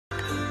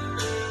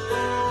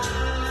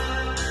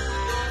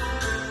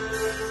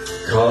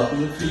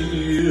Cotton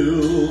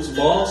fields,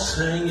 moss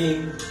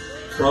hanging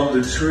from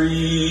the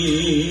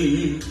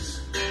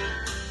trees,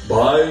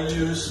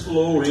 bayous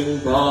flowing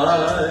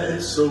by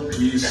so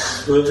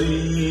peacefully,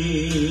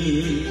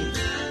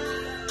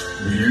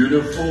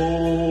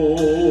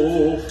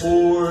 beautiful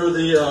for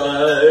the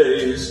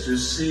eyes to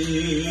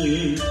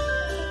see,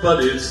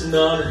 but it's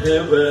not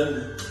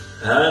heaven,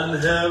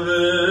 and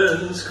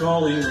heaven's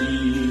calling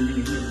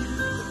me.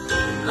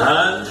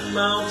 And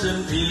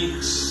mountain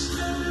peaks,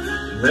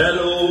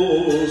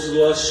 meadows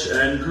lush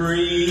and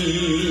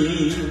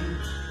green,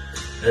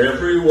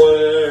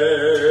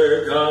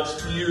 everywhere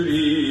God's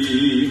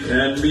beauty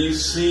can be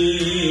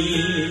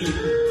seen.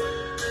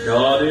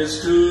 God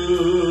is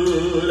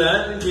good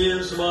and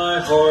gives my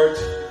heart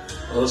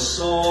a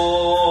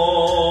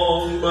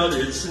song, but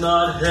it's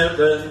not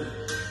heaven,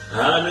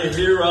 and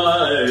here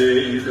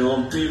I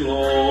don't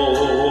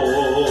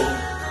belong.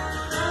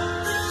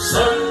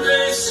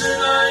 Someday soon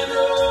I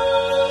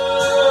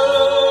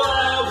know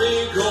I'll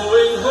be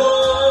going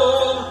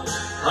home.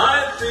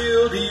 I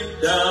feel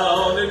deep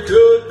down it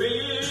could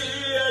be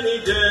any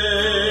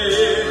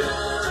day.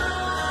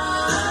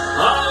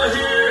 I'll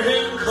hear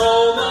him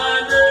call my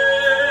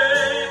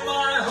name.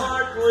 My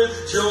heart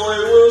with joy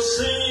will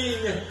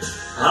sing.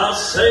 I'll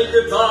say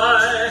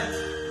goodbye,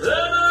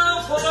 then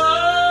I'll fly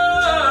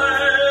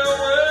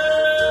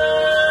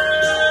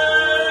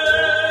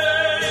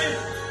away.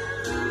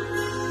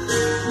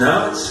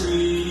 Now it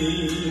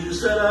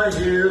seems that I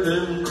hear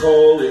them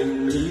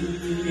calling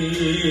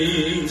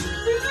me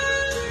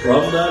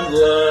from that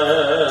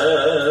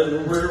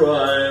land where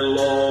I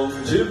long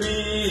to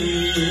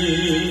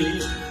be.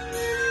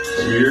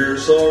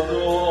 Tears are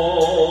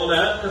gone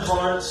and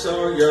hearts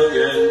are young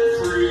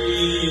and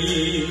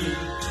free.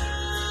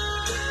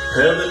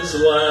 Heaven's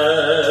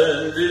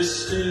land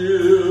is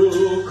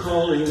still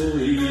calling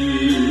me.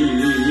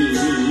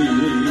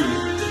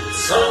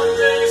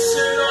 Someday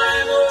soon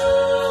I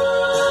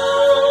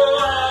know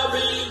I'll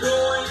be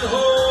going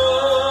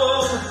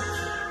home.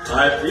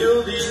 I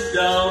feel deep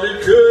down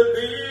it could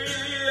be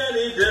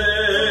any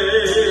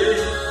day.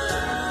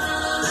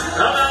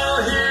 And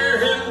I'll hear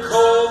him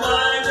call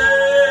my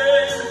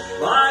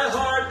name. My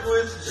heart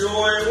with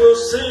joy will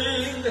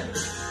sing.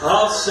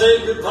 I'll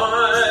say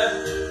goodbye,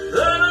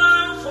 then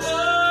I'll fly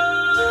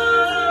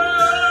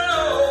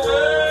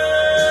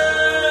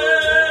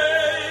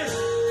away.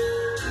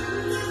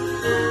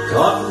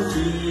 Cotton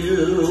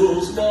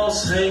fields,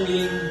 moss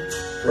hanging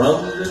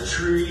from the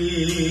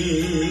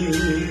trees,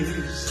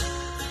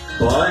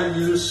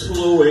 bayous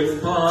flowing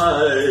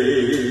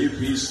by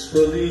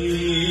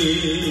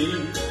peacefully,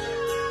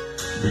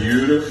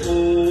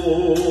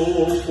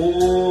 beautiful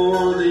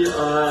for the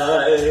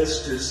eyes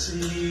to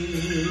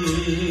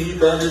see,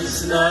 but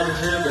it's not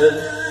heaven,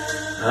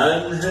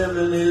 and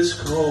heaven is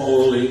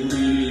calling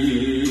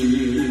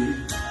me.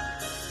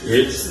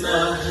 It's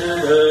not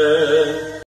heaven,